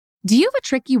Do you have a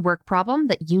tricky work problem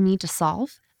that you need to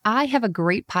solve? I have a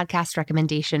great podcast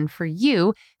recommendation for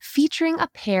you featuring a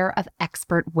pair of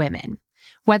expert women.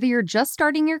 Whether you're just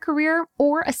starting your career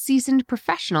or a seasoned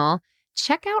professional,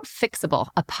 check out Fixable,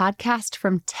 a podcast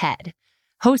from TED.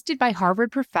 Hosted by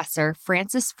Harvard professor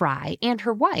Frances Frei and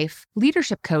her wife,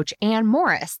 leadership coach Anne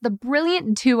Morris, the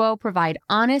brilliant duo provide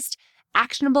honest,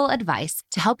 actionable advice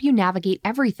to help you navigate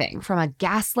everything from a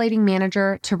gaslighting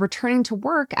manager to returning to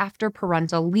work after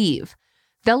parental leave.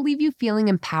 They'll leave you feeling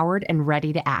empowered and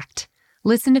ready to act.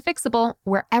 Listen to Fixable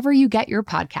wherever you get your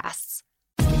podcasts.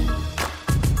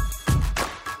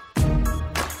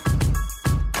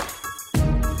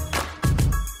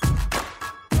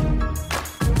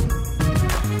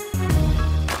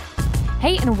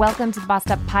 Hey, and welcome to the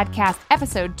Bossed Up Podcast,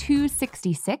 episode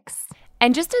 266.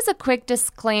 And just as a quick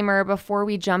disclaimer before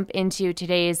we jump into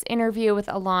today's interview with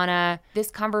Ilana,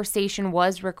 this conversation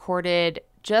was recorded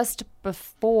just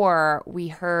before we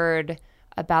heard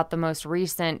about the most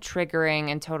recent triggering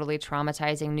and totally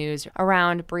traumatizing news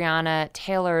around Breonna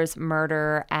Taylor's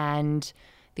murder and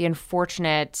the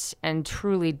unfortunate and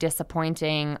truly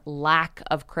disappointing lack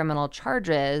of criminal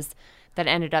charges that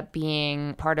ended up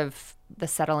being part of the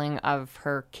settling of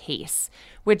her case,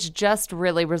 which just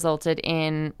really resulted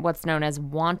in what's known as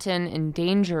wanton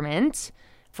endangerment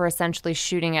for essentially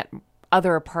shooting at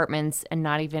other apartments and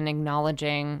not even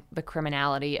acknowledging the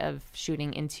criminality of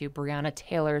shooting into Breonna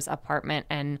Taylor's apartment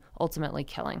and ultimately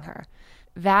killing her.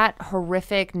 That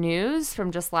horrific news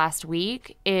from just last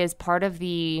week is part of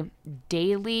the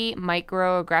daily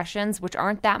microaggressions, which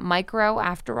aren't that micro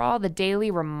after all, the daily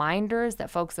reminders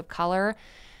that folks of color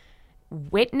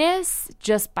witness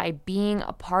just by being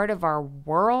a part of our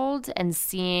world and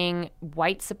seeing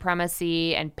white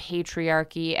supremacy and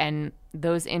patriarchy and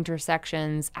those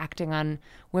intersections acting on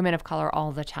women of color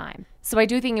all the time. So I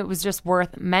do think it was just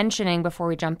worth mentioning before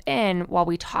we jump in, while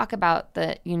we talk about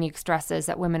the unique stresses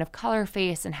that women of color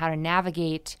face and how to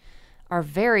navigate our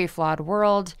very flawed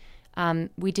world.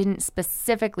 We didn't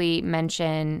specifically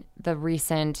mention the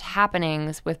recent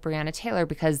happenings with Breonna Taylor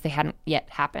because they hadn't yet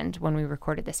happened when we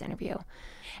recorded this interview.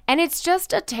 And it's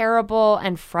just a terrible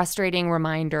and frustrating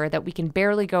reminder that we can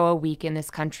barely go a week in this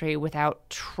country without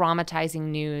traumatizing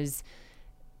news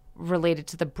related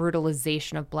to the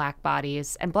brutalization of Black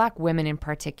bodies and Black women in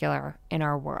particular in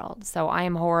our world. So I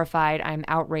am horrified, I'm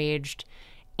outraged,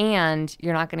 and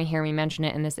you're not going to hear me mention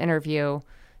it in this interview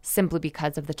simply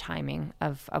because of the timing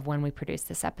of when we produced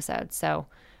this episode. So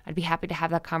I'd be happy to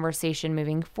have that conversation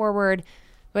moving forward.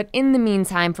 But in the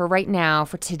meantime, for right now,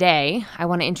 for today, I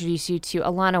want to introduce you to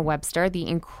Ilana Webster, the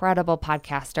incredible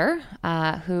podcaster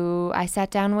who I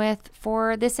sat down with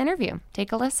for this interview.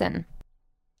 Take a listen.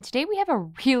 Today we have a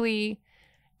really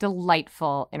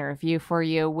delightful interview for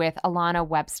you with Ilana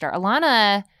Webster.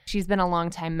 Ilana, she's been a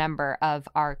longtime member of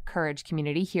our Courage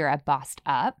community here at Bossed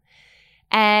Up.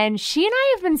 And she and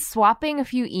I have been swapping a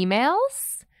few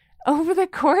emails over the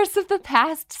course of the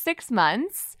past 6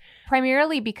 months,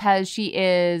 primarily because she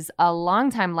is a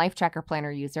longtime Life Tracker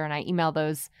Planner user, and I email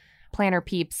those planner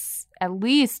peeps at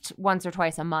least once or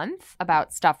twice a month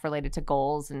about stuff related to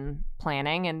goals and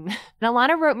planning. And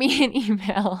Ilana wrote me an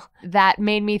email that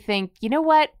made me think, you know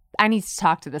what? I need to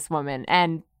talk to this woman,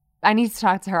 and I need to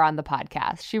talk to her on the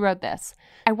podcast. She wrote this: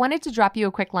 I wanted to drop you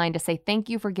a quick line to say thank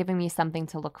you for giving me something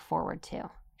to look forward to.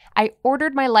 I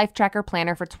ordered my Life Tracker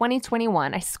Planner for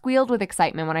 2021. I squealed with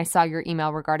excitement when I saw your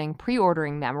email regarding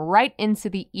pre-ordering them right into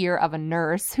the ear of a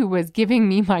nurse who was giving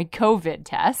me my COVID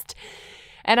test.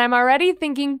 And I'm already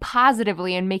thinking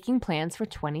positively and making plans for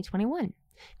 2021.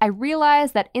 I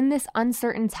realize that in this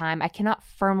uncertain time, I cannot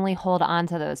firmly hold on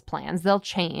to those plans. They'll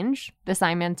change. This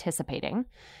I'm anticipating.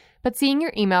 But seeing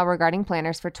your email regarding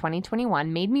planners for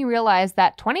 2021 made me realize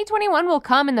that 2021 will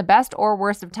come in the best or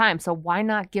worst of times, so why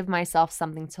not give myself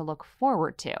something to look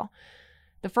forward to?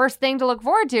 The first thing to look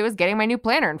forward to is getting my new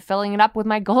planner and filling it up with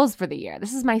my goals for the year.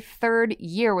 This is my 3rd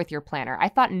year with your planner. I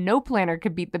thought no planner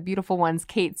could beat the beautiful ones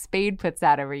Kate Spade puts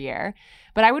out every year,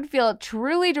 but I would feel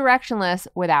truly directionless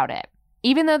without it.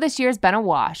 Even though this year's been a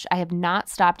wash, I have not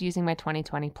stopped using my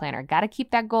 2020 planner. Got to keep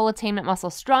that goal attainment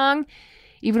muscle strong,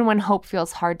 even when hope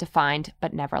feels hard to find,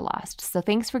 but never lost. So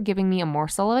thanks for giving me a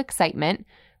morsel of excitement,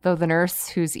 though the nurse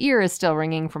whose ear is still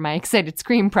ringing from my excited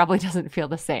scream probably doesn't feel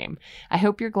the same. I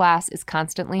hope your glass is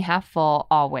constantly half full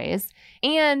always,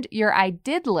 and your I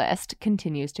did list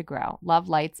continues to grow. Love,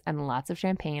 lights, and lots of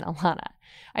champagne, Ilana.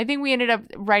 I think we ended up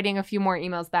writing a few more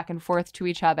emails back and forth to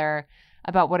each other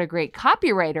about what a great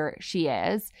copywriter she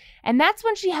is. And that's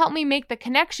when she helped me make the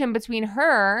connection between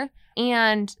her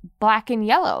and Black and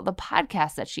Yellow, the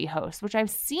podcast that she hosts, which I've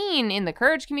seen in the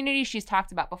Courage community. She's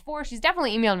talked about before. She's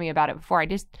definitely emailed me about it before. I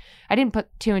didn't put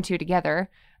two and two together.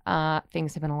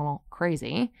 Things have been a little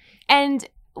crazy. And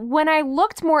when I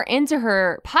looked more into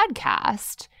her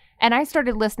podcast and I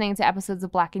started listening to episodes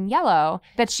of Black and Yellow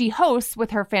that she hosts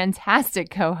with her fantastic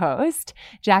co-host,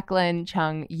 Jacqueline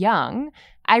Chung Young,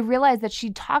 I realized that she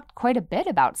talked quite a bit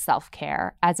about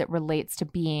self-care as it relates to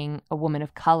being a woman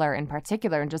of color in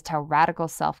particular and just how radical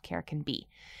self-care can be.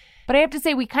 But I have to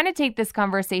say, we kind of take this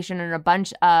conversation in a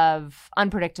bunch of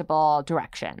unpredictable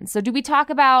directions. So do we talk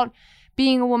about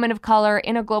being a woman of color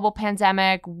in a global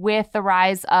pandemic with the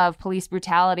rise of police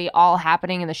brutality all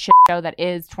happening in the shit show that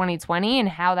is 2020 and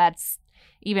how that's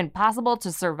even possible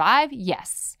to survive?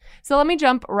 Yes. So let me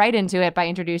jump right into it by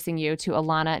introducing you to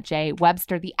Alana J.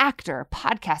 Webster, the actor,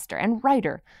 podcaster, and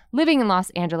writer living in Los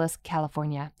Angeles,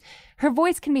 California. Her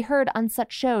voice can be heard on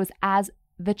such shows as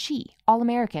The Chi, All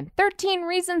American, 13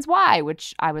 Reasons Why,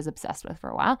 which I was obsessed with for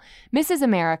a while, Mrs.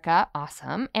 America,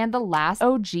 awesome, and The Last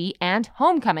OG and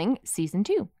Homecoming, Season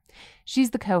 2.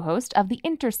 She's the co-host of the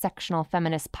intersectional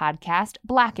feminist podcast,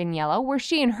 Black and Yellow, where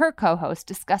she and her co-host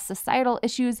discuss societal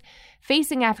issues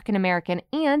facing African American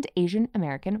and Asian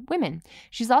American women.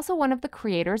 She's also one of the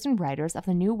creators and writers of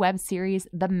the new web series,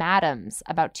 The Madams,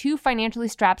 about two financially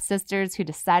strapped sisters who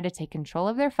decide to take control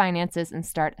of their finances and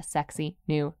start a sexy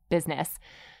new business.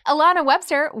 Alana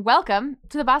Webster, welcome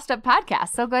to the Bossed Up Podcast.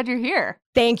 So glad you're here.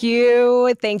 Thank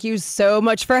you. Thank you so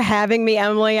much for having me,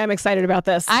 Emily. I'm excited about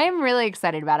this. I'm really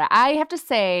excited about it. I have to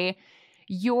say,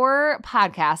 your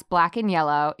podcast, Black and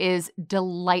Yellow, is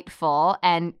delightful,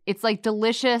 and it's like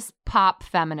delicious pop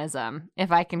feminism,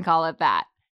 if I can call it that.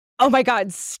 Oh my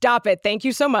God, stop it. Thank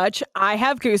you so much. I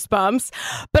have goosebumps.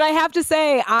 But I have to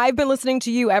say, I've been listening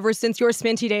to you ever since your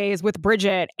Sminty days with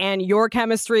Bridget and your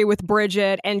chemistry with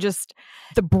Bridget, and just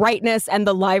the brightness and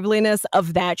the liveliness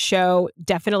of that show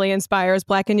definitely inspires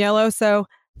Black and Yellow. So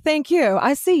thank you.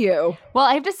 I see you. Well,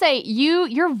 I have to say,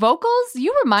 your vocals,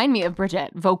 you remind me of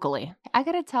Bridget vocally. I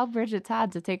got to tell Bridget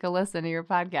Todd to take a listen to your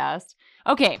podcast.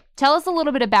 Okay, tell us a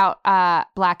little bit about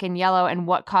Black and Yellow and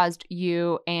what caused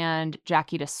you and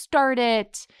Jackie to start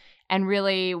it, and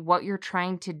really what you're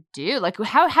trying to do. Like,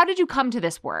 how did you come to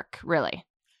this work, really?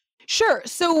 Sure.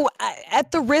 So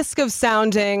at the risk of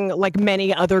sounding like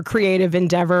many other creative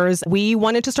endeavors, we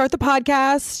wanted to start the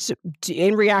podcast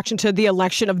in reaction to the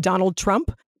election of Donald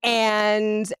Trump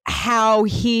and how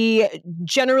he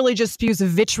generally just spews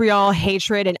vitriol,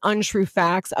 hatred, and untrue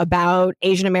facts about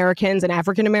Asian Americans and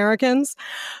African Americans.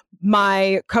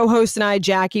 My co-host and I,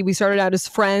 Jackie, we started out as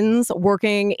friends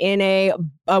working in a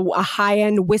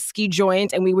high-end whiskey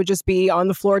joint, and we would just be on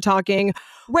the floor talking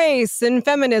race and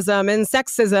feminism and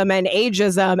sexism and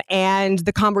ageism, and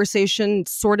the conversation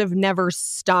sort of never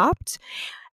stopped.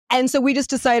 And so we just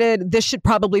decided this should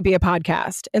probably be a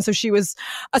podcast. And so she was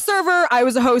a server, I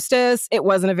was a hostess. It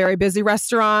wasn't a very busy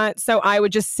restaurant. So I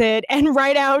would just sit and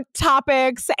write out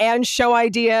topics and show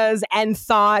ideas and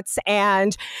thoughts.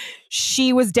 And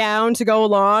she was down to go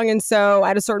along. And so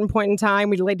at a certain point in time,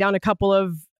 we laid down a couple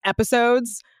of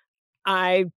episodes.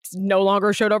 I no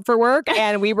longer showed up for work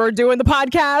and we were doing the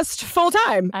podcast full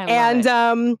time.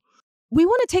 We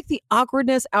want to take the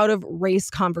awkwardness out of race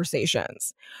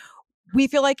conversations. We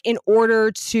feel like in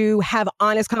order to have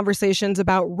honest conversations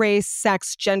about race,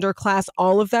 sex, gender, class,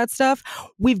 all of that stuff,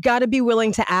 we've got to be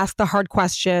willing to ask the hard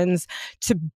questions,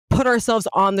 to put ourselves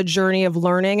on the journey of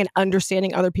learning and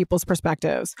understanding other people's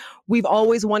perspectives. We've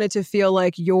always wanted to feel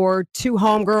like you're two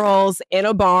homegirls in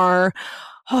a bar.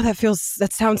 Oh,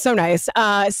 that sounds so nice.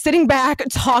 Sitting back,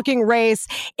 talking race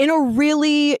in a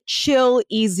really chill,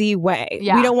 easy way.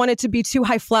 Yeah. We don't want it to be too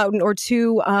highfalutin or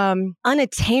too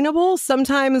unattainable.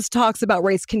 Sometimes talks about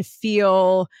race can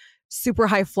feel super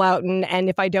highfalutin. And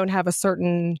if I don't have a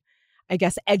certain, I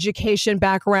guess, education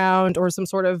background or some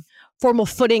sort of formal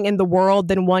footing in the world,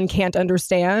 then one can't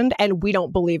understand. And we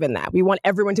don't believe in that. We want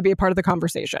everyone to be a part of the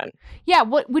conversation. Yeah,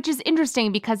 which is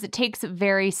interesting because it takes a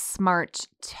very smart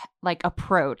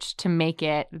approach to make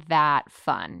it that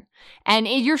fun. And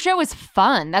your show is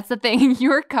fun. That's the thing.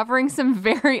 You're covering some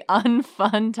very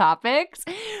unfun topics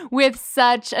with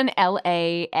such an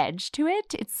LA edge to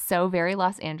it. It's so very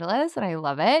Los Angeles, and I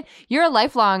love it. You're a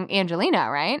lifelong Angelina,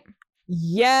 right?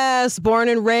 Yes, born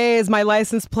and raised. My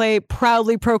license plate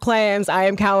proudly proclaims I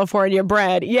am California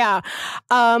bred. Yeah.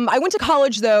 I went to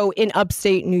college, though, in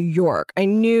upstate New York.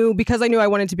 Because I knew I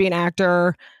wanted to be an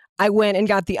actor, I went and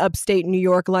got the upstate New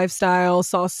York lifestyle,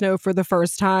 saw snow for the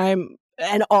first time.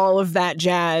 and all of that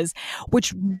jazz,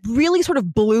 which really sort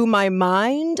of blew my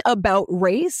mind about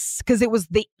race because it was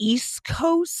the East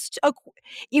Coast.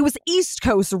 It was East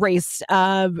Coast race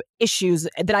issues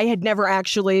that I had never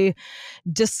actually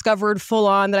discovered full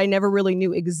on, that I never really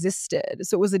knew existed.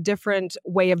 So it was a different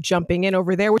way of jumping in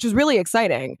over there, which was really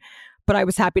exciting. But I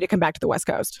was happy to come back to the West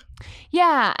Coast.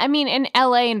 Yeah. I mean, in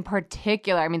LA in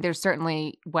particular, I mean, there's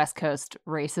certainly West Coast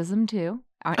racism too,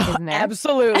 isn't there?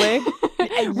 Absolutely.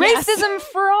 Racism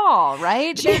for all,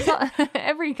 right? There's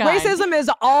every kind. Racism is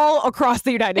all across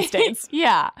the United States.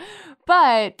 Yeah.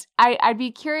 But I'd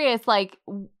be curious, like,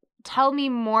 tell me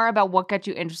more about what got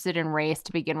you interested in race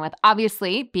to begin with.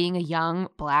 Obviously, being a young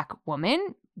Black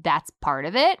woman, that's part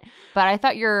of it. But I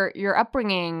thought your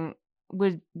upbringing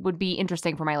would be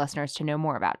interesting for my listeners to know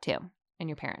more about too, and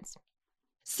your parents.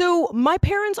 So my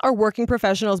parents are working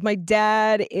professionals. My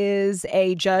dad is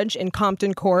a judge in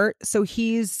Compton Court. So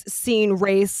he's seen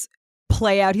race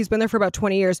play out. He's been there for about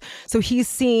 20 years. So he's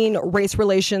seen race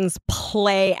relations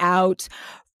play out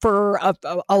for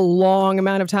a long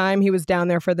amount of time. He was down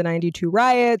there for the 92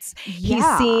 riots. Yeah.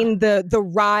 He's seen the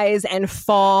rise and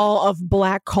fall of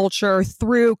Black culture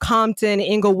through Compton,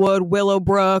 Inglewood,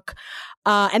 Willowbrook.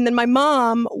 And then my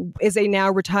mom is a now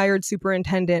retired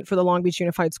superintendent for the Long Beach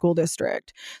Unified School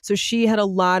District. So she had a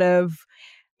lot of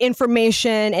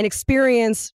information and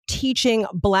experience teaching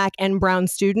Black and brown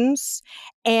students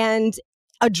and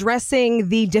addressing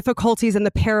the difficulties and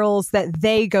the perils that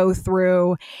they go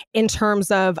through in terms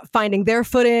of finding their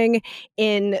footing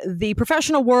in the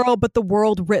professional world, but the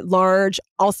world writ large.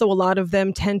 Also, a lot of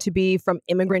them tend to be from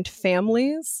immigrant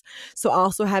families. So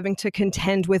also having to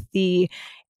contend with the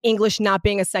English not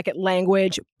being a second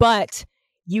language, but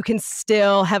you can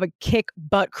still have a kick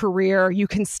butt career. You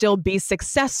can still be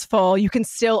successful. You can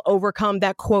still overcome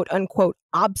that quote unquote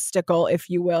obstacle, if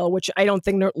you will, which I don't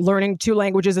think learning two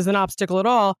languages is an obstacle at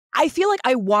all. I feel like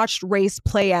I watched race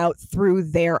play out through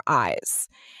their eyes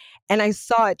and I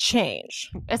saw it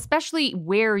change. Especially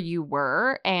where you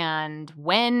were and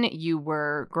when you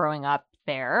were growing up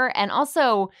there. And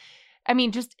also, I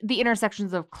mean, just the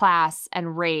intersections of class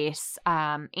and race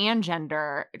and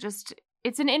gender, just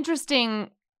it's an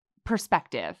interesting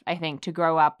perspective, I think, to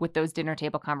grow up with those dinner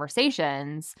table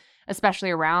conversations, especially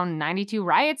around 92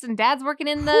 riots and dad's working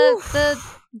in the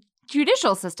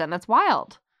judicial system. That's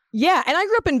wild. Yeah. And I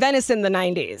grew up in Venice in the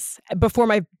 90s before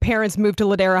my parents moved to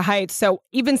Ladera Heights. So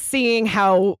even seeing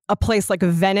how a place like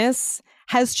Venice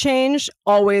has changed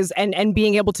always and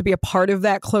being able to be a part of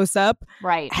that close up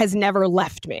has never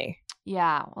left me.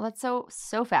 Yeah. Well, that's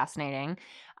so fascinating.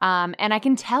 And I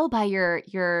can tell by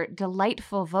your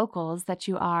delightful vocals that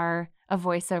you are a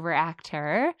voiceover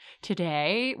actor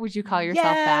today. Would you call yourself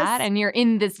that? And you're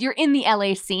in the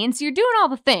LA scene, so you're doing all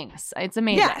the things. It's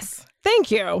amazing. Yes. Thank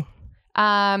you.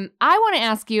 I want to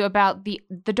ask you about the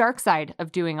dark side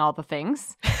of doing all the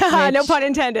things. No pun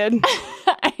intended.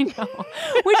 I know.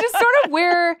 Which is sort of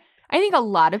where I think a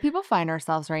lot of people find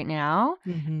ourselves right now,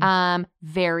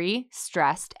 very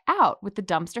stressed out with the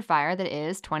dumpster fire that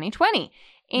is 2020.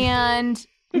 And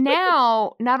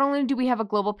now, not only do we have a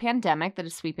global pandemic that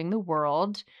is sweeping the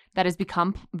world, that has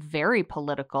become very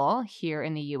political here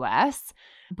in the US,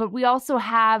 but we also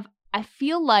have, I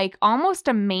feel like, almost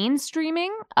a mainstreaming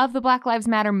of the Black Lives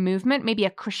Matter movement, maybe a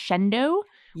crescendo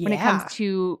when it comes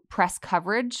to press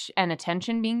coverage and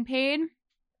attention being paid.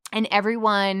 And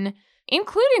everyone,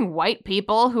 including white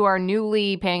people who are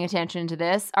newly paying attention to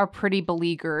this, are pretty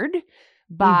beleaguered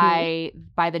by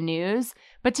the news.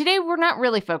 But today we're not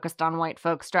really focused on white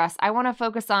folk stress. I want to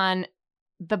focus on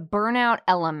the burnout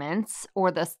elements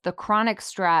or the chronic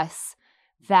stress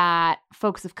that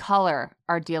folks of color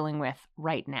are dealing with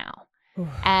right now.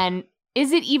 And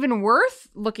is it even worth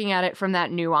looking at it from that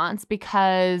nuance?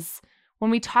 Because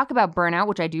when we talk about burnout,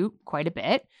 which I do quite a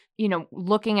bit,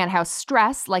 looking at how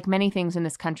stress, like many things in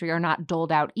this country, are not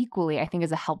doled out equally, I think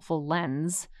is a helpful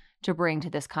lens to bring to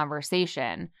this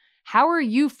conversation. How are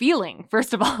you feeling,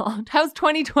 first of all? How's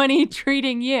 2020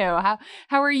 treating you? How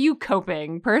are you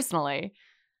coping personally?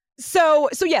 So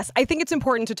yes, I think it's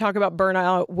important to talk about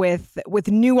burnout with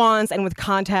nuance and with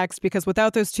context, because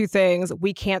without those two things,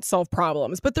 we can't solve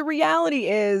problems. But the reality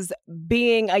is,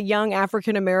 being a young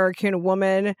African-American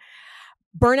woman,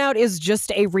 burnout is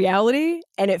just a reality,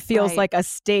 and it feels like a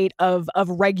state of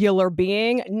regular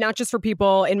being, not just for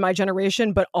people in my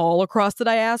generation, but all across the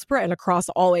diaspora and across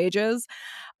all ages.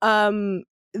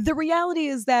 The reality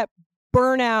is that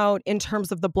burnout in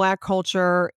terms of the Black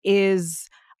culture is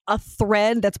a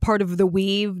thread that's part of the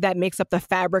weave that makes up the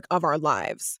fabric of our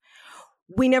lives.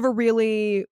 We never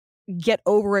really get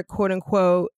over it, quote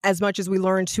unquote, as much as we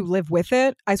learn to live with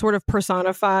it. I sort of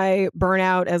personify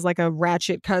burnout as like a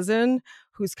ratchet cousin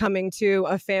who's coming to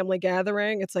a family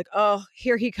gathering. It's like, oh,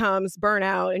 here he comes,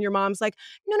 burnout. And your mom's like,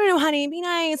 no, honey, be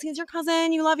nice. He's your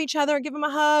cousin. You love each other. Give him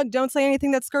a hug. Don't say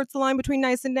anything that skirts the line between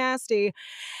nice and nasty.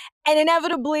 And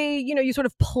inevitably, you sort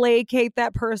of placate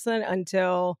that person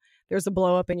until there's a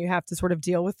blow up and you have to sort of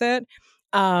deal with it.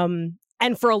 And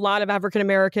for a lot of African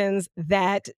Americans,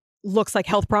 that looks like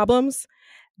health problems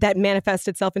that manifest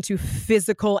itself into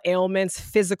physical ailments,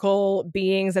 physical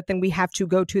beings that then we have to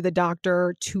go to the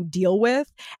doctor to deal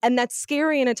with. And that's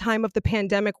scary in a time of the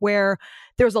pandemic where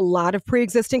there's a lot of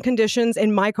pre-existing conditions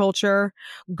in my culture.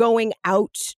 Going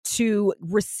out to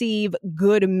receive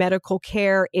good medical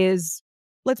care is,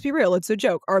 let's be real, it's a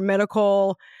joke. Our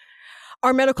medical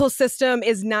system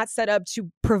is not set up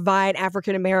to provide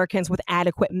African Americans with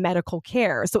adequate medical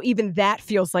care. So even that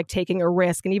feels like taking a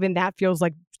risk, and even that feels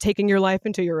like taking your life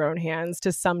into your own hands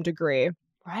to some degree.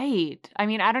 Right. I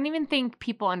mean, I don't even think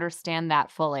people understand that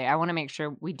fully. I want to make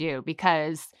sure we do,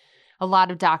 because a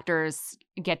lot of doctors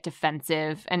get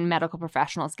defensive and medical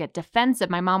professionals get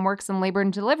defensive. My mom works in labor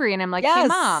and delivery, and I'm like, yes. Hey,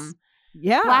 Mom,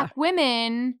 Black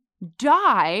women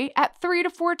die at 3 to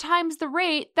 4 times the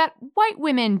rate that white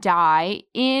women die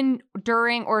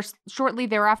during or shortly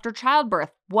thereafter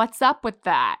childbirth. What's up with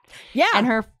that? Yeah. And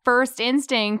her first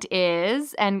instinct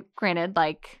is, and granted,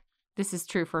 like, this is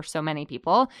true for so many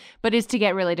people, but is to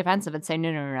get really defensive and say,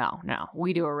 no,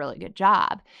 we do a really good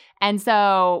job. And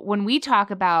so when we talk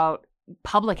about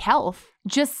public health,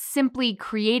 just simply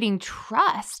creating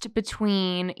trust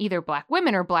between either Black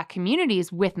women or Black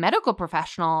communities with medical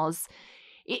professionals,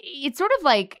 it's sort of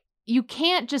like you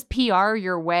can't just PR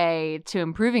your way to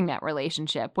improving that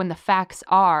relationship when the facts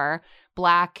are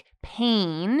Black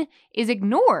pain is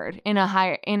ignored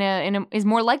is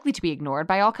more likely to be ignored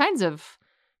by all kinds of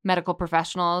medical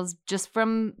professionals just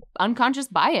from unconscious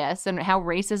bias and how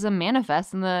racism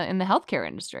manifests in the healthcare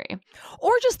industry.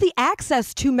 Or just the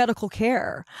access to medical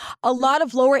care. A lot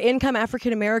of lower income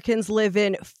African Americans live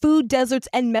in food deserts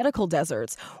and medical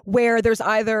deserts where there's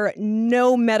either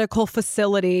no medical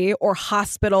facility or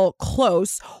hospital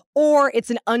close, or it's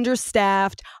an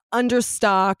understaffed,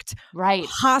 understocked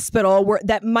hospital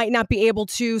that might not be able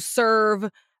to serve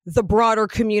the broader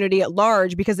community at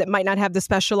large because it might not have the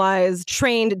specialized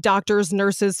trained doctors,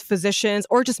 nurses, physicians,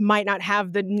 or just might not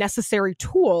have the necessary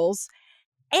tools.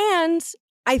 And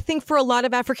I think for a lot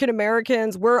of African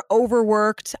Americans, we're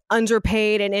overworked,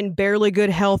 underpaid, and in barely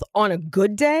good health on a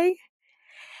good day.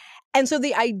 And so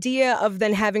the idea of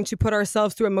then having to put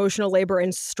ourselves through emotional labor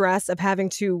and stress of having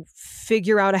to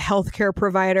figure out a healthcare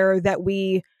provider that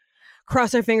we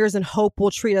cross our fingers and hope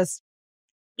will treat us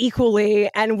equally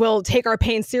and will take our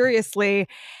pain seriously,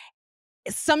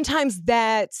 sometimes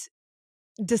that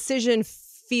decision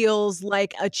feels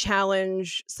like a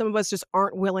challenge some of us just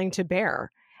aren't willing to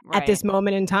bear at this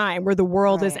moment in time where the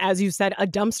world is, as you said, a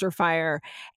dumpster fire.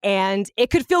 And it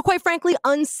could feel, quite frankly,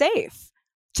 unsafe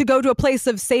to go to a place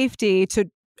of safety to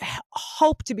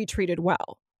hope to be treated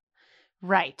well.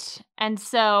 Right. And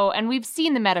we've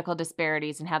seen the medical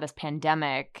disparities and how this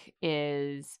pandemic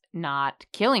is not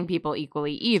killing people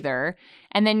equally either.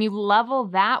 And then you level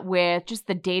that with just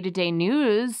the day-to-day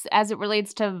news as it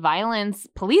relates to violence,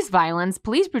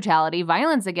 police brutality,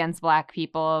 violence against Black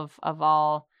people of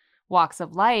all walks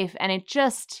of life. And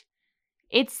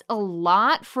it's a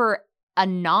lot for a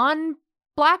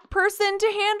non-Black person to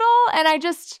handle. And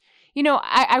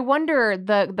I wonder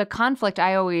the conflict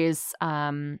I always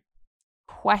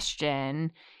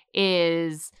question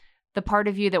is the part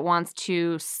of you that wants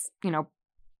to,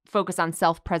 focus on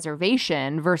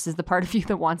self-preservation versus the part of you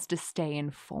that wants to stay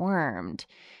informed.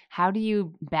 How do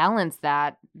you balance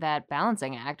that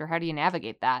balancing act, or how do you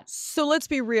navigate that? So let's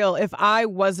be real. If I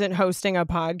wasn't hosting a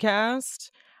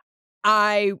podcast,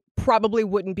 I probably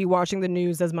wouldn't be watching the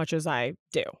news as much as I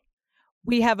do.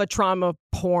 We have a trauma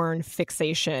porn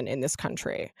fixation in this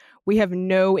country. We have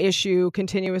no issue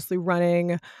continuously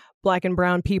running Black and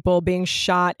brown people being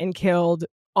shot and killed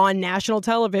on national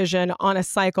television on a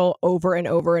cycle over and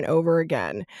over and over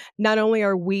again. Not only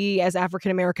are we as African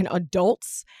American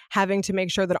adults having to make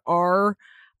sure that our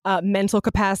mental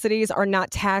capacities are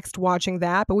not taxed watching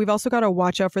that, but we've also got to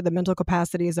watch out for the mental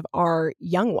capacities of our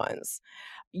young ones,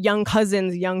 young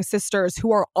cousins, young sisters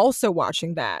who are also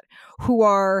watching that,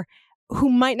 who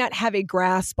might not have a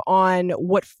grasp on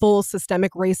what full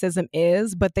systemic racism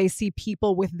is, but they see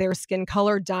people with their skin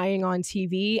color dying on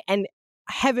TV, and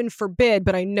heaven forbid,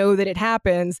 but I know that it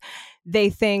happens, they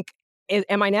think,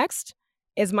 am I next?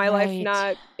 Is my life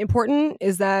not important?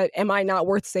 Am I not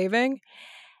worth saving?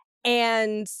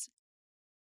 And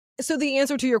So the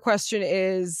answer to your question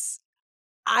is,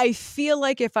 I feel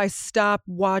like if I stop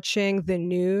watching the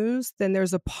news, then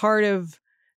there's a part of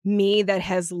me that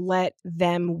has let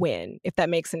them win, if that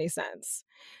makes any sense.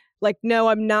 Like, no,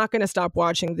 I'm not going to stop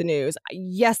watching the news.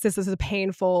 Yes, these are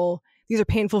painful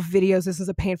videos. This is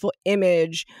a painful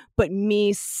image. But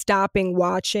me stopping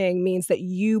watching means that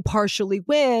you partially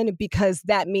win, because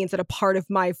that means that a part of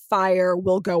my fire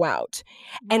will go out.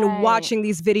 Right. And watching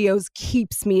these videos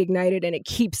keeps me ignited and it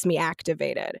keeps me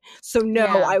activated. So no,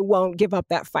 Yeah. I won't give up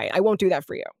that fight. I won't do that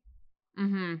for you.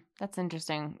 Mm-hmm. That's an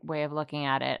interesting way of looking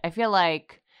at it. I feel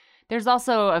like there's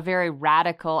also a very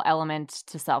radical element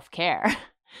to self-care,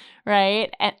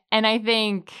 right? And I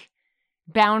think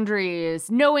boundaries,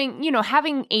 knowing,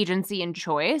 having agency and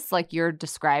choice, like you're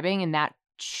describing, and that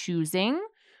choosing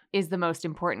is the most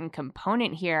important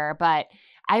component here. But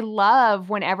I love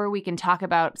whenever we can talk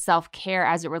about self-care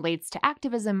as it relates to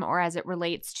activism or as it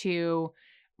relates to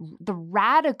the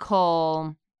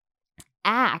radical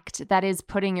act that is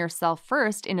putting yourself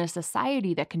first in a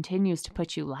society that continues to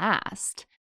put you last.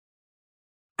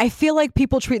 I feel like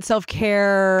people treat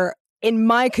self-care in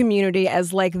my community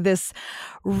as like this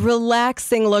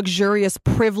relaxing, luxurious,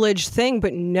 privileged thing.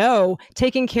 But no,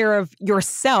 taking care of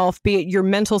yourself, be it your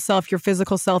mental self, your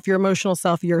physical self, your emotional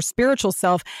self, your spiritual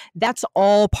self, that's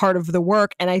all part of the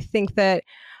work. And I think that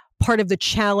part of the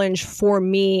challenge for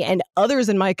me and others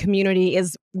in my community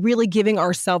is really giving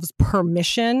ourselves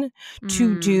permission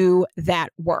to do that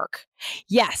work.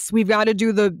 Yes, we've got to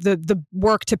do the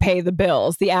work to pay the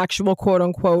bills, the actual quote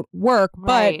unquote work,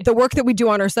 Right. but the work that we do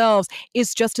on ourselves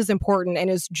is just as important and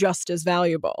is just as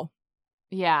valuable.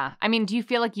 Yeah. I mean, do you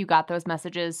feel like you got those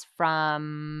messages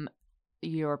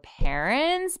your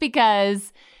parents?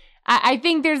 Because I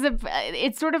think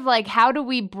it's sort of like, how do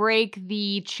we break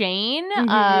the chain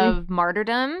of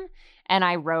martyrdom? And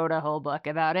I wrote a whole book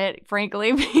about it,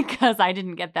 frankly, because I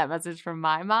didn't get that message from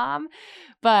my mom.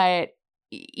 But,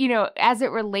 as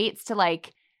it relates to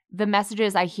like the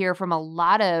messages I hear from a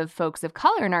lot of folks of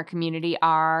color in our community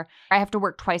are, I have to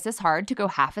work twice as hard to go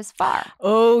half as far.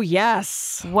 Oh,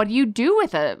 yes. What do you do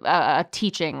with a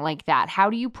teaching like that?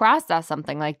 How do you process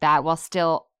something like that while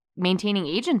still maintaining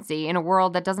agency in a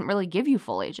world that doesn't really give you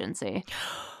full agency?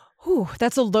 Ooh,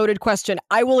 that's a loaded question.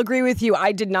 I will agree with you.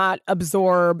 I didn't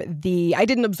absorb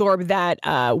that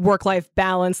work-life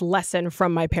balance lesson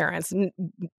from my parents.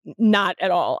 Not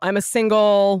at all. I'm a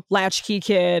single latchkey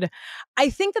kid. I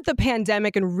think that the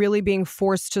pandemic and really being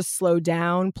forced to slow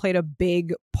down played a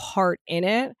big part in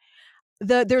it.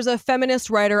 There's a feminist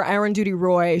writer, Arundhati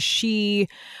Roy. She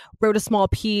wrote a small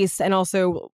piece and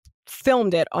also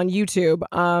filmed it on YouTube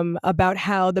about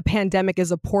how the pandemic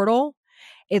is a portal.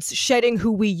 It's shedding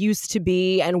who we used to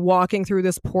be and walking through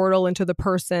this portal into the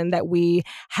person that we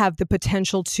have the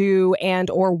potential to and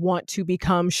or want to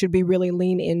become, should we really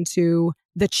lean into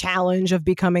the challenge of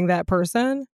becoming that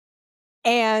person.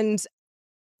 And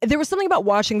there was something about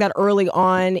watching that early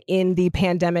on in the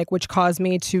pandemic, which caused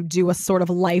me to do a sort of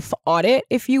life audit,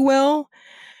 if you will,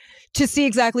 to see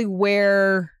exactly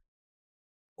where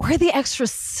the extra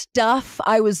stuff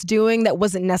I was doing that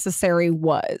wasn't necessary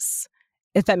was,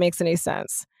 if that makes any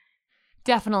sense.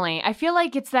 Definitely. I feel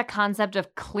like it's that concept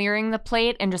of clearing the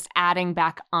plate and just adding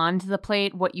back onto the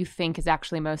plate what you think is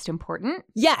actually most important.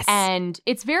 Yes. And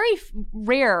it's very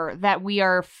rare that we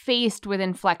are faced with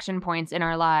inflection points in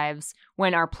our lives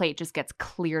when our plate just gets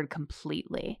cleared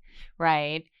completely,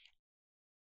 right?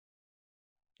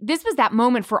 This was that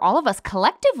moment for all of us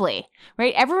collectively,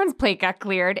 right? Everyone's plate got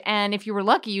cleared, and if you were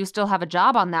lucky, you still have a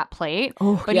job on that plate.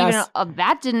 Oh, but yes. even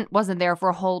that wasn't there for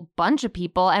a whole bunch of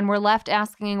people, and we're left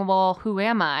asking, well, who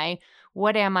am I?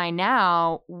 What am I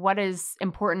now? What is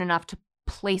important enough to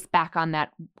place back on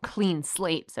that clean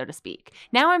slate, so to speak?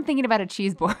 Now I'm thinking about a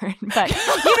cheese board, but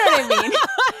you know what I mean?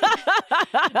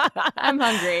 I'm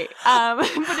hungry.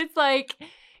 But it's like,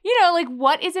 like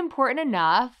what is important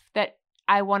enough that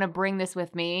I want to bring this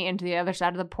with me into the other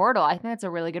side of the portal? I think that's a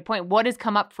really good point. What has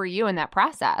come up for you in that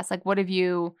process? Like, what have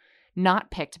you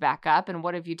not picked back up and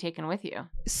what have you taken with you?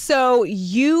 So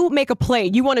you make a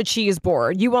plate. You want a cheese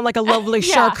board. You want like a lovely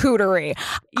Yeah. charcuterie.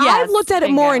 Yes, I've looked at it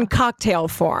bingo. more in cocktail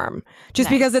form, just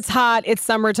Nice. because it's hot, it's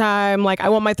summertime. Like I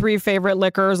want my 3 favorite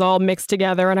liquors all mixed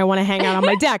together and I want to hang out on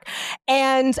my deck.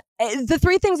 And the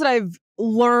 3 things that I've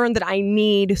learned that I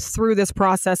need through this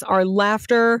process are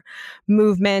laughter,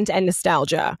 movement, and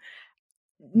nostalgia.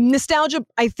 Nostalgia,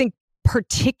 I think,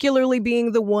 particularly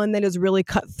being the one that has really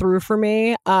cut through for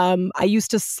me. I used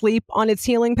to sleep on its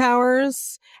healing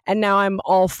powers, and now I'm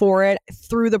all for it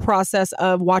through the process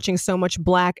of watching so much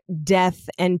Black death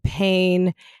and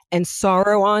pain and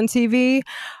sorrow on TV.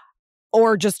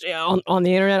 or just on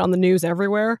the internet, on the news,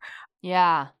 everywhere.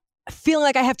 Yeah. Feeling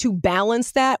like I have to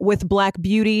balance that with Black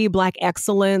beauty, Black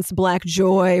excellence, Black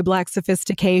joy, Black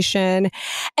sophistication.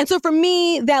 And so for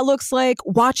me, that looks like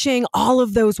watching all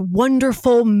of those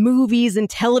wonderful movies and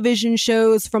television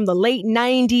shows from the late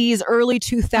 90s, early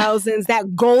 2000s,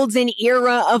 that golden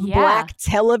era of Black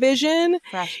television.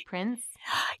 Fresh Prince.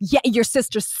 Yeah, Your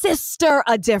Sister's Sister,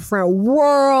 A Different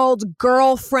World,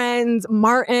 Girlfriends,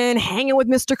 Martin, Hanging with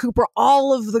Mr. Cooper,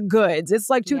 all of the goods. It's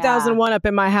like 2001 up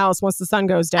in my house once the sun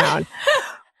goes down.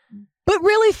 But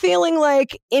really feeling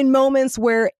like in moments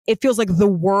where it feels like the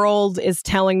world is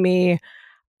telling me,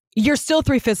 you're still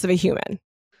 3/5 of a human.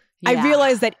 Yeah. I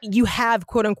realize that you have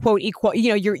quote unquote equal,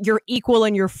 you're equal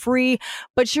and you're free,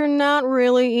 but you're not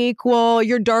really equal.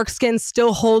 Your dark skin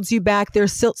still holds you back.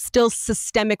 There's still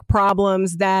systemic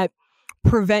problems that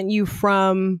prevent you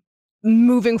from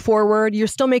moving forward. You're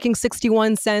still making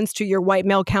 61 cents to your white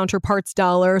male counterpart's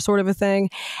dollar, sort of a thing.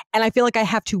 And I feel like I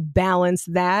have to balance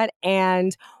that.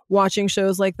 And watching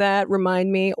shows like that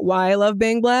remind me why I love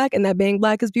being Black and that being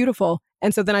Black is beautiful.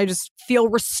 And so then I just feel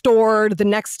restored the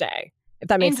next day. If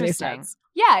that makes any sense.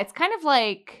 Yeah, it's kind of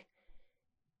like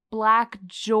Black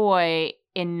joy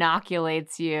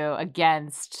inoculates you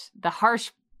against the harsh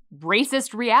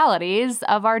racist realities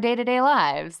of our day-to-day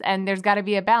lives. And there's got to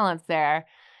be a balance there.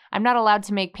 I'm not allowed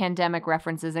to make pandemic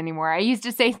references anymore. I used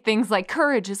to say things like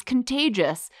courage is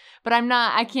contagious, but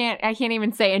I can't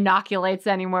even say inoculates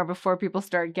anymore before people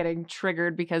start getting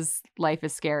triggered because life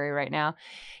is scary right now.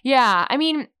 Yeah, I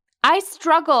mean, I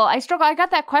struggle. I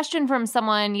got that question from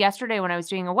someone yesterday when I was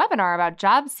doing a webinar about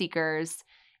job seekers.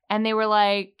 And they were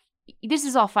like, this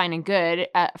is all fine and good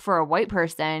for a white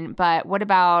person, but what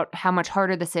about how much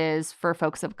harder this is for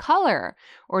folks of color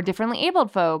or differently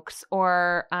abled folks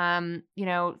or,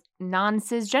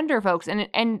 non-cisgender folks?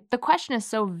 And the question is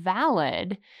so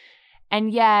valid.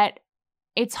 And yet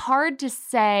it's hard to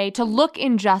look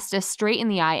injustice straight in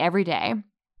the eye every day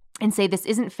and say, this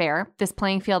isn't fair, this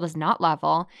playing field is not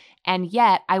level, and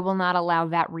yet I will not allow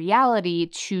that reality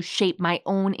to shape my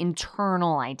own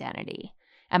internal identity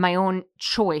and my own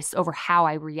choice over how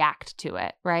I react to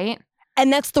it, right?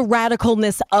 And that's the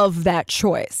radicalness of that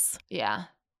choice. Yeah.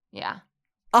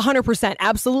 100%,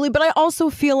 absolutely. But I also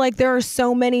feel like there are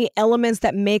so many elements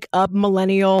that make up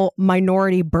millennial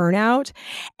minority burnout.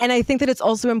 And I think that it's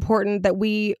also important that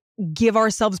we give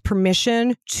ourselves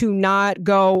permission to not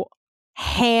go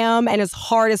ham and as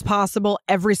hard as possible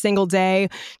every single day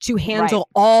to handle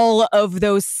all of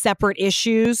those separate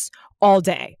issues all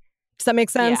day. Does that make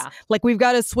sense? Yeah. Like we've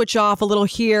got to switch off a little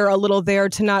here, a little there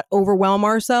to not overwhelm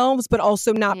ourselves, but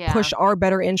also not push our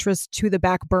better interests to the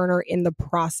back burner in the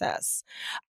process.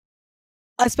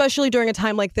 Especially during a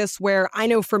time like this where I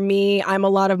know for me, I'm a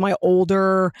lot of my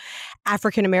older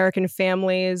African-American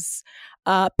families,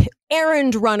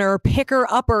 errand runner,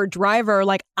 picker, upper, driver,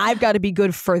 like I've got to be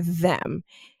good for them.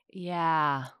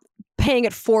 Yeah. Paying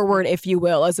it forward, if you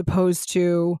will, as opposed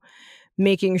to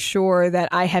making sure that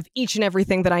I have each and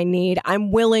everything that I need.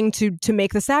 I'm willing to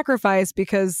make the sacrifice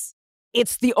because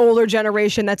it's the older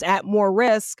generation that's at more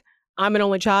risk. I'm an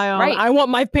only child. Right. I want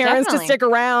my parents to stick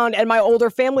around and my older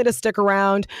family to stick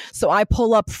around. So I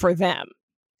pull up for them.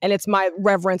 And it's my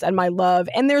reverence and my love.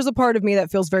 And there's a part of me that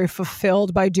feels very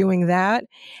fulfilled by doing that.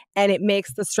 And it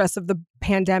makes the stress of the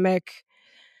pandemic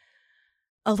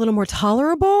a little more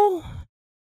tolerable.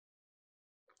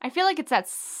 I feel like it's that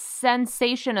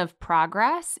sensation of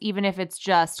progress, even if it's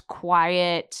just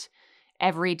quiet,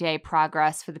 everyday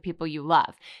progress for the people you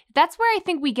love. That's where I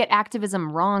think we get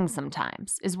activism wrong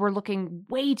sometimes, is we're looking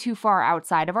way too far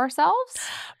outside of ourselves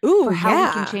for how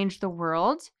we can change the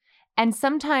world. And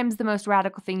sometimes the most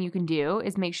radical thing you can do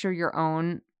is make sure your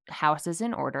own house is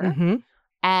in order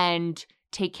and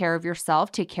take care of yourself,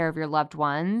 take care of your loved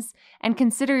ones, and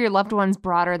consider your loved ones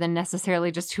broader than necessarily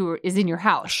just who is in your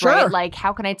house, right? Like,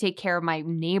 how can I take care of my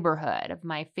neighborhood, of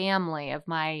my family, of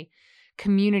my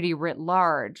community writ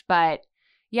large? But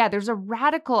yeah, there's a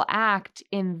radical act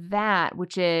in that,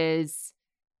 which is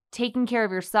taking care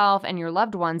of yourself and your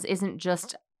loved ones isn't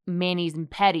just manis and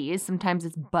petties. Sometimes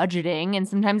it's budgeting, and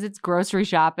sometimes it's grocery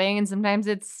shopping, and sometimes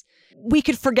it's... We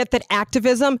could forget that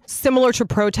activism, similar to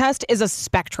protest, is a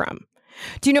spectrum.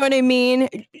 Do you know what I mean?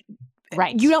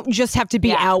 Right. You don't just have to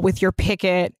be out with your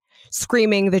picket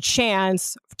screaming the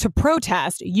chants to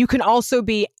protest. You can also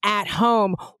be at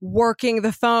home working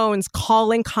the phones,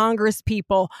 calling Congress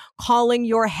people, calling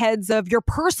your heads of your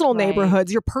personal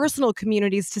neighborhoods, your personal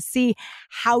communities to see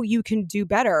how you can do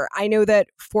better. I know that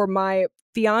for my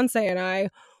fiance and I,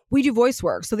 we do voice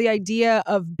work. So the idea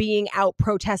of being out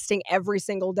protesting every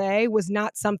single day was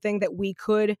not something that we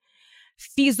could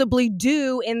feasibly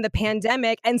do in the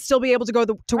pandemic and still be able to go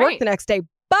to work the next day.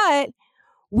 But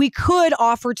we could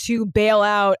offer to bail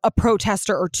out a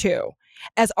protester or two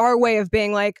as our way of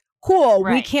being like, cool,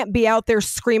 we can't be out there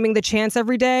screaming the chants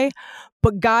every day,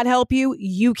 but God help you,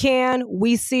 you can,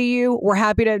 we see you, we're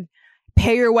happy to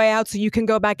pay your way out so you can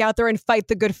go back out there and fight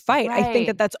the good fight. I think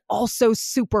that that's also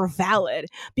super valid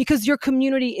because your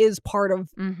community is part of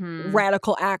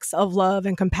radical acts of love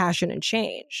and compassion and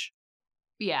change.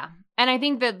 Yeah. And I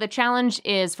think that the challenge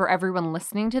is for everyone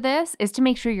listening to this is to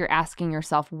make sure you're asking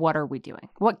yourself, what are we doing?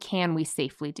 What can we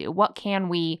safely do? What can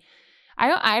we,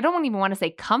 I don't even want to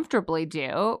say comfortably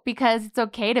do, because it's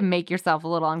okay to make yourself a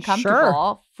little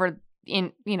uncomfortable for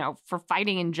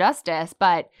fighting injustice.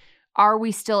 But are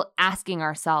we still asking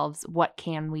ourselves, what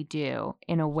can we do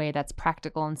in a way that's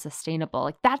practical and sustainable?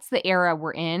 Like, that's the era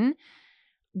we're in,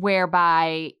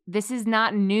 whereby this is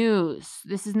not news.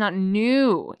 This is not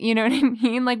new. You know what I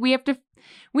mean? Like, we have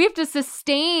to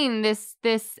sustain this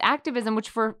activism, which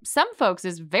for some folks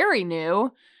is very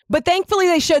new. But thankfully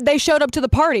they showed up to the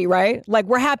party, right? Like,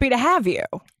 we're happy to have you.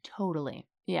 Totally.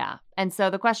 Yeah. And so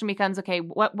the question becomes, okay,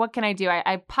 what can I do?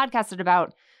 I podcasted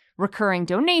about recurring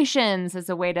donations as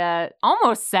a way to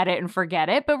almost set it and forget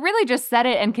it, but really just set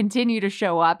it and continue to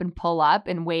show up and pull up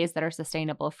in ways that are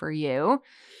sustainable for you.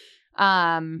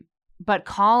 But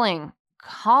calling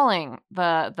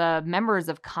the members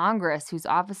of Congress whose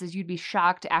offices you'd be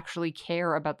shocked to actually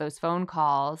care about those phone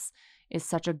calls is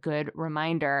such a good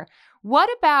reminder. What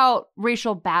about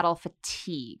racial battle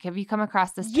fatigue? Have you come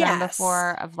across this term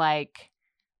before, of like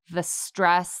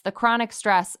the chronic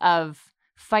stress of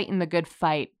fighting the good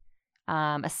fight,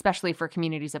 especially for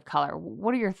communities of color?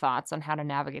 What are your thoughts on how to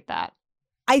navigate that?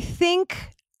 I think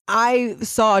I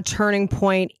saw a turning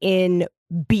point in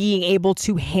being able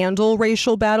to handle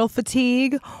racial battle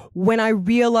fatigue when I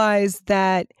realized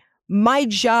that my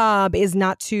job is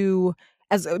not to,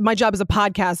 my job as a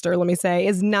podcaster, let me say,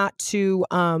 is not to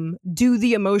do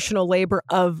the emotional labor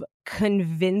of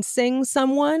convincing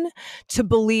someone to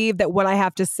believe that what I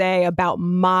have to say about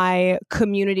my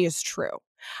community is true.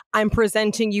 I'm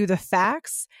presenting you the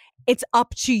facts. It's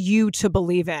up to you to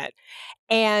believe it.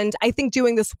 And I think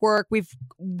doing this work, we,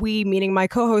 meaning my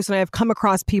co-host and I, have come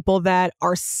across people that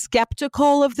are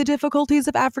skeptical of the difficulties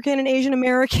of African and Asian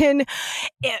American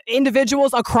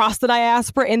individuals across the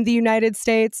diaspora in the United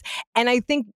States. And I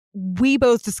think we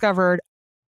both discovered,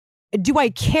 do I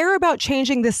care about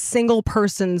changing this single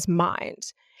person's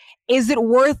mind? Is it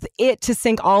worth it to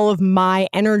sink all of my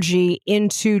energy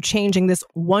into changing this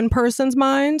one person's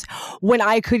mind when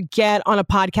I could get on a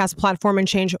podcast platform and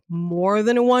change more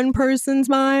than one person's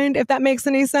mind, if that makes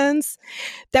any sense?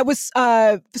 That was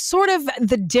sort of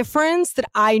the difference that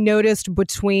I noticed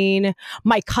between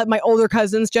my older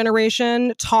cousin's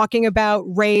generation talking about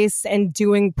race and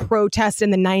doing protests in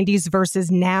the 90s versus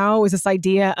now, is this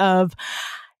idea of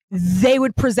they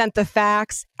would present the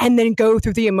facts and then go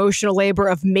through the emotional labor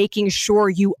of making sure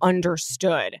you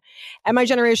understood. And my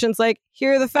generation's like,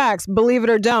 here are the facts, believe it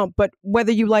or don't. But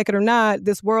whether you like it or not,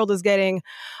 this world is getting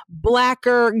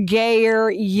blacker, gayer,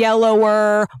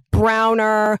 yellower,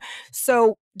 browner.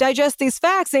 So digest these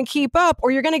facts and keep up,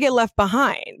 or you're going to get left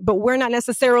behind. But we're not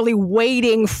necessarily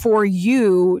waiting for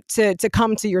you to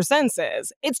come to your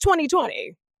senses. It's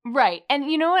 2020. Right. And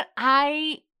you know what?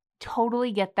 I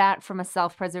totally get that from a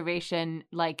self-preservation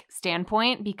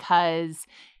standpoint, because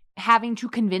having to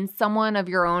convince someone of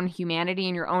your own humanity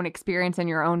and your own experience and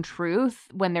your own truth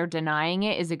when they're denying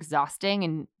it is exhausting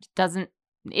and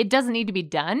it doesn't need to be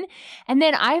done. And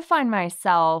then I find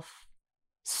myself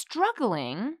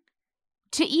struggling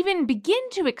to even begin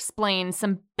to explain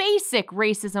some basic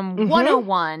racism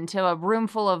 101 to a room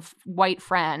full of white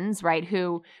friends, right?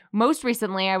 Who most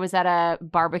recently I was at a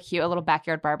little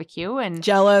backyard barbecue, and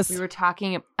jealous. We were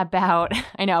talking about,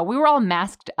 I know, we were all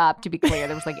masked up, to be clear.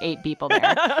 There was 8 people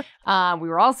there. We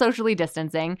were all socially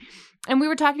distancing, and we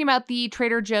were talking about the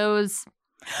Trader Joe's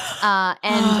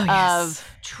end of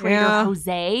Trader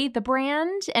Jose, the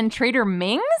brand, and Trader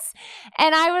Ming's.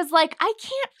 And I was like, I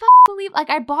can't believe,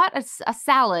 I bought a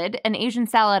salad, an Asian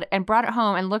salad, and brought it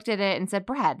home and looked at it and said,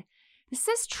 Brad, this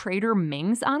says Trader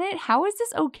Ming's on it. How is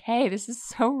this okay? This is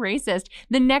so racist.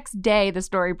 The next day, the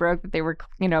story broke that they were,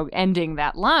 ending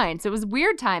that line. So it was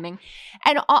weird timing.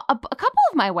 And a couple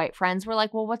of my white friends were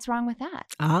like, well, what's wrong with that?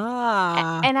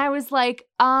 And I was like,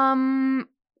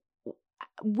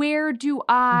 where do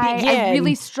I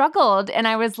really struggled. And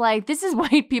I was like, this is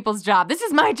white people's job. This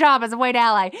is my job as a white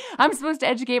ally. I'm supposed to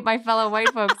educate my fellow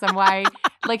white folks on why,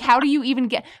 how do you even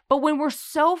get, but when we're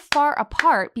so far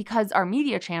apart because our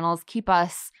media channels keep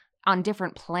us on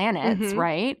different planets,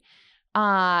 right?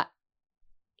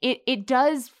 It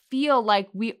does feel like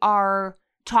we are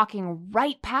talking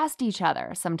right past each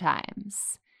other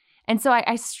sometimes. And so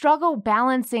I struggle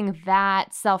balancing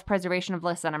that self-preservation of,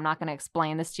 listen, I'm not going to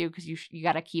explain this to you because you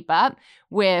got to keep up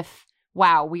with,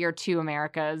 wow, we are two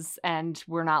Americas and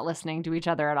we're not listening to each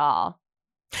other at all.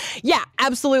 Yeah,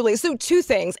 absolutely. So 2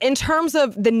 things. In terms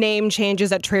of the name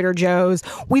changes at Trader Joe's,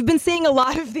 we've been seeing a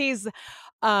lot of these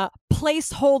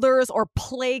placeholders or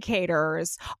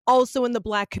placators also in the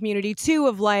Black community too,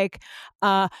 of like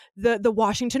the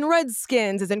Washington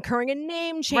Redskins is incurring a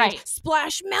name change. Right.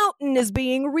 Splash Mountain is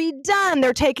being redone.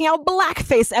 They're taking out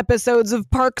blackface episodes of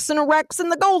Parks and Recs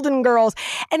and the Golden Girls.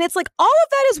 And it's like, all of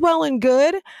that is well and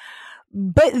good,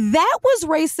 but that was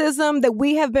racism that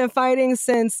we have been fighting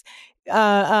since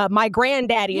my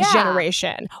granddaddy's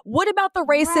generation. What about the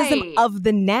racism of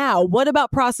the now? What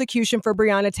about prosecution for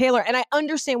Breonna Taylor? And I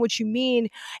understand what you mean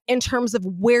in terms of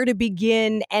where to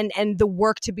begin and the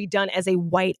work to be done as a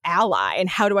white ally. And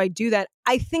how do I do that?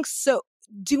 I think so.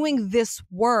 Doing this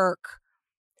work,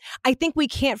 I think we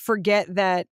can't forget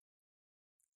that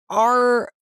our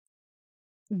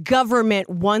government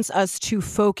wants us to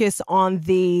focus on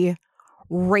the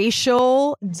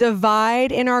racial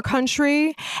divide in our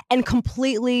country and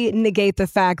completely negate the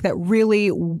fact that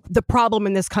really the problem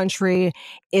in this country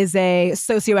is a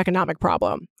socioeconomic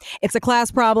problem. It's a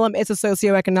class problem. It's a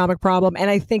socioeconomic problem. And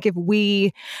I think if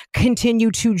we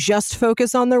continue to just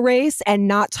focus on the race and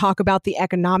not talk about the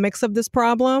economics of this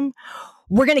problem,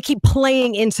 we're going to keep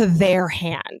playing into their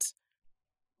hand.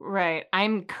 Right.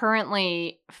 I'm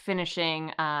currently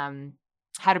finishing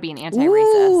How to Be an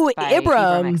Anti-Racist by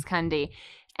Ibram X. Kendi.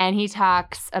 And he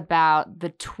talks about the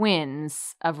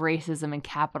twins of racism and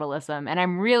capitalism. And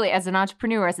I'm really, as an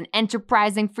entrepreneur, as an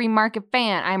enterprising free market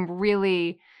fan, I'm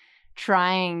really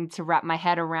trying to wrap my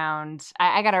head around.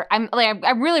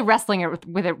 I'm really wrestling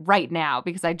with it right now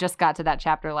because I just got to that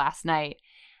chapter last night.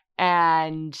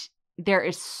 And there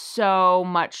is so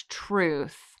much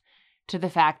truth to the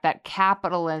fact that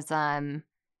capitalism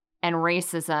and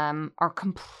racism are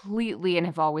completely and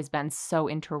have always been so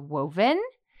interwoven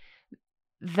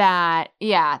that,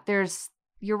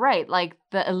 you're right. Like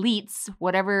the elites,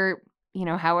 whatever,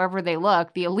 however they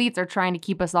look, the elites are trying to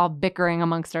keep us all bickering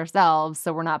amongst ourselves.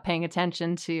 So we're not paying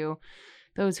attention to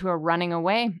those who are running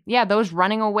away. Yeah, those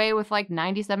running away with like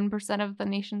 97% of the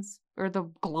nation's or the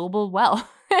global wealth.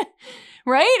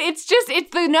 Right? It's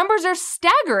the numbers are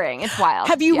staggering. It's wild.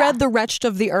 Have you read The Wretched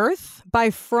of the Earth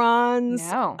by Franz?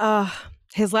 No.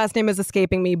 His last name is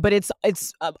escaping me, but it's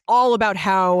all about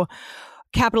how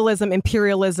capitalism,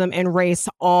 imperialism, and race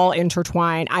all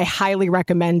intertwine. I highly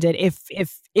recommend it.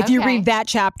 If you read that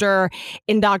chapter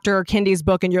in Dr. Kendi's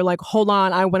book and you're like, hold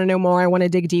on, I want to know more, I want to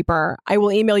dig deeper, I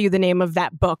will email you the name of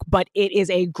that book, but it is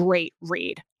a great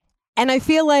read. And I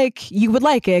feel like you would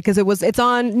like it because it's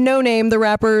on No Name, the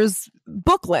rapper's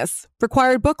book list,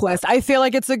 required book list. I feel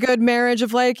like it's a good marriage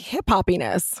of like hip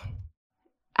hoppiness.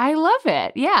 I love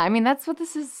it. Yeah, I mean, that's what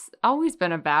this has always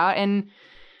been about. And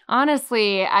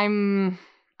honestly, I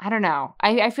don't know.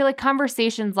 I feel like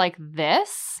conversations like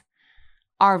this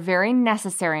are very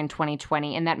necessary in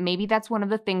 2020, and that maybe that's one of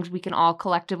the things we can all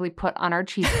collectively put on our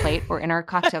cheese plate or in our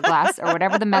cocktail glass or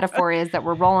whatever the metaphor is that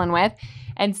we're rolling with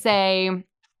and say,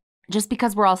 just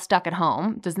because we're all stuck at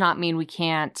home does not mean we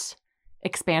can't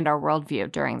expand our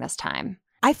worldview during this time.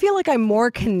 I feel like I'm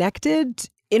more connected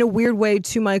in a weird way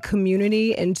to my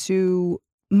community and to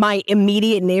my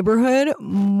immediate neighborhood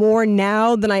more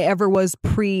now than I ever was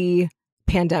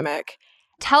pre-pandemic.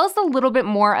 Tell us a little bit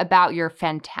more about your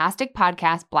fantastic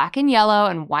podcast, Black and Yellow,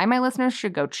 and why my listeners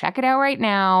should go check it out right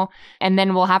now. And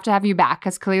then we'll have to have you back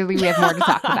because clearly we have more to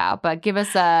talk about. But give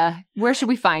us where should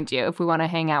we find you if we want to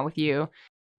hang out with you?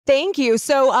 Thank you.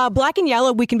 So Black and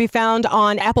Yellow, we can be found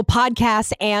on Apple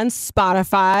Podcasts and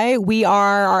Spotify. We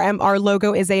are, our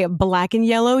logo is a black and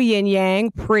yellow yin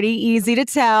yang, pretty easy to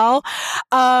tell.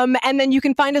 And then you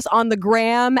can find us on the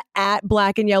gram at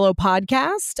Black and Yellow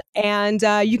Podcast. And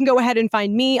you can go ahead and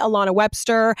find me, Alana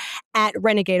Webster, at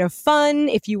Renegade of Fun.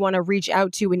 If you want to reach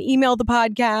out to and email the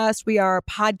podcast, we are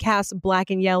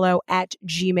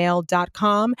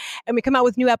podcastblackandyellow@gmail.com. And we come out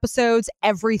with new episodes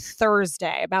every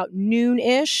Thursday about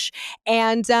noon-ish.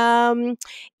 And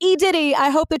E. Diddy, I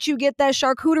hope that you get that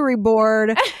charcuterie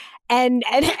board and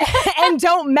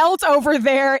don't melt over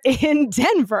there in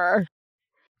Denver.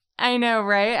 I know,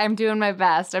 right? I'm doing my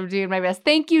best.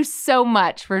 Thank you so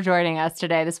much for joining us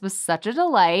today. This was such a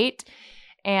delight,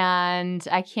 and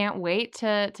I can't wait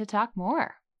to talk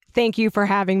more. Thank you for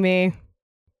having me.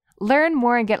 Learn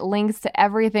more and get links to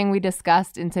everything we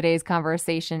discussed in today's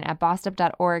conversation at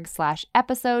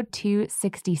bossedup.org/episode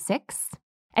 266.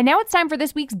 And now it's time for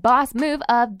this week's Boss Move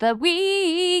of the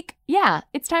Week. Yeah,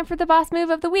 it's time for the Boss Move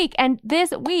of the Week. And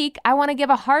this week, I want to give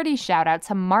a hearty shout out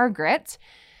to Margaret,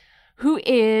 who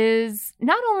is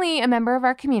not only a member of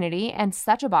our community and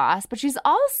such a boss, but she's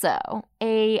also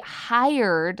a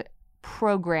Hired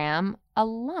program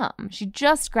alum. She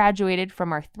just graduated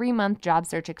from our 3-month job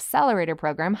search accelerator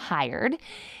program, Hired.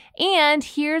 And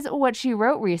here's what she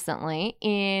wrote recently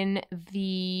in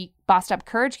the Bossed Up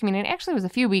Courage community. Actually, it was a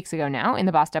few weeks ago now in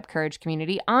the Bossed Up Courage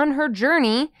community on her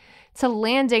journey to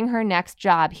landing her next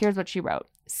job. Here's what she wrote.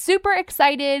 Super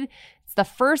excited. It's the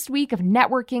first week of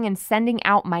networking and sending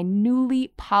out my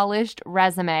newly polished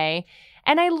resume.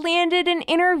 And I landed an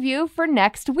interview for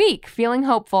next week. Feeling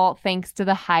hopeful thanks to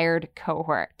the Hired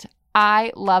cohort.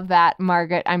 I love that,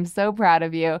 Margaret. I'm so proud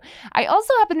of you. I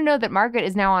also happen to know that Margaret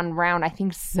is now on round, I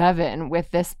think, 7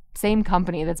 with this same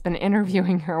company that's been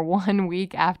interviewing her 1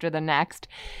 week after the next.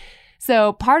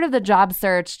 So part of the job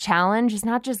search challenge is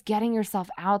not just getting yourself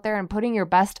out there and putting your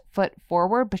best foot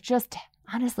forward, but just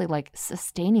honestly like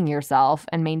sustaining yourself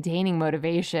and maintaining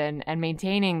motivation and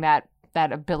maintaining that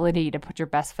ability to put your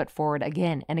best foot forward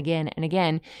again and again and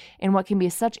again in what can be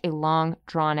such a long,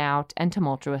 drawn-out, and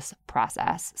tumultuous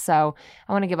process. So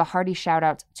I want to give a hearty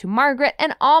shout-out to Margaret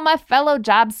and all my fellow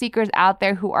job seekers out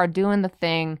there who are doing the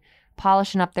thing,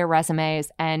 polishing up their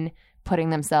resumes and putting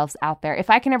themselves out there. If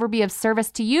I can ever be of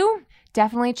service to you,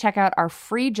 definitely check out our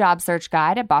free job search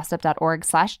guide at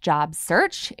bossedup.org/job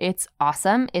search. It's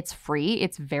awesome. It's free.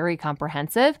 It's very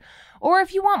comprehensive. Or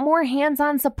if you want more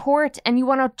hands-on support and you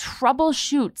want to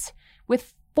troubleshoot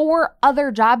with 4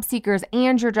 other job seekers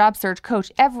and your job search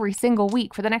coach every single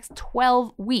week for the next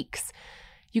 12 weeks,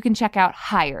 you can check out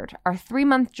Hired, our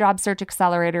 3-month job search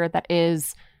accelerator that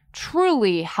is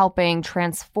truly helping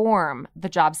transform the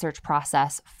job search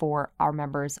process for our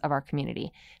members of our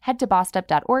community. Head to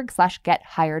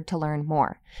bossedup.org/gethired to learn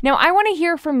more. Now, I want to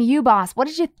hear from you, boss. What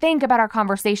did you think about our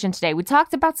conversation today? We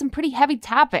talked about some pretty heavy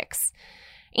topics.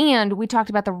 And we talked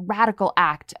about the radical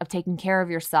act of taking care of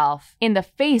yourself in the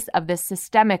face of this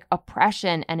systemic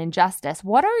oppression and injustice.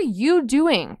 What are you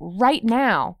doing right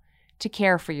now to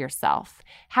care for yourself?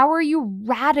 How are you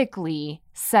radically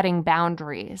setting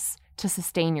boundaries to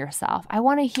sustain yourself? I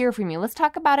want to hear from you. Let's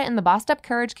talk about it in the Bossed Up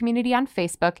Courage community on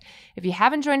Facebook. If you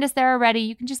haven't joined us there already,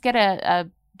 you can just get a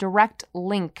direct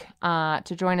link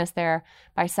to join us there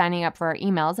by signing up for our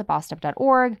emails at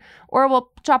bossedup.org, or we'll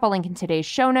drop a link in today's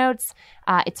show notes.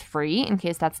 It's free in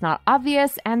case that's not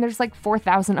obvious, and there's like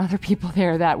 4,000 other people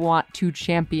there that want to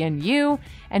champion you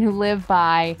and who live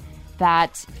by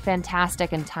that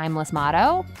fantastic and timeless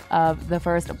motto of the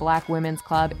first Black women's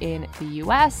club in the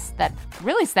U.S. that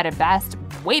really said it best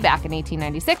way back in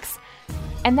 1896.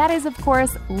 And that is, of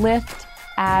course, lift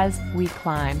as we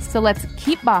climb. So let's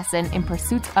keep bossin' in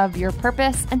pursuit of your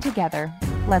purpose, and together,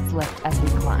 let's lift as we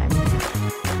climb.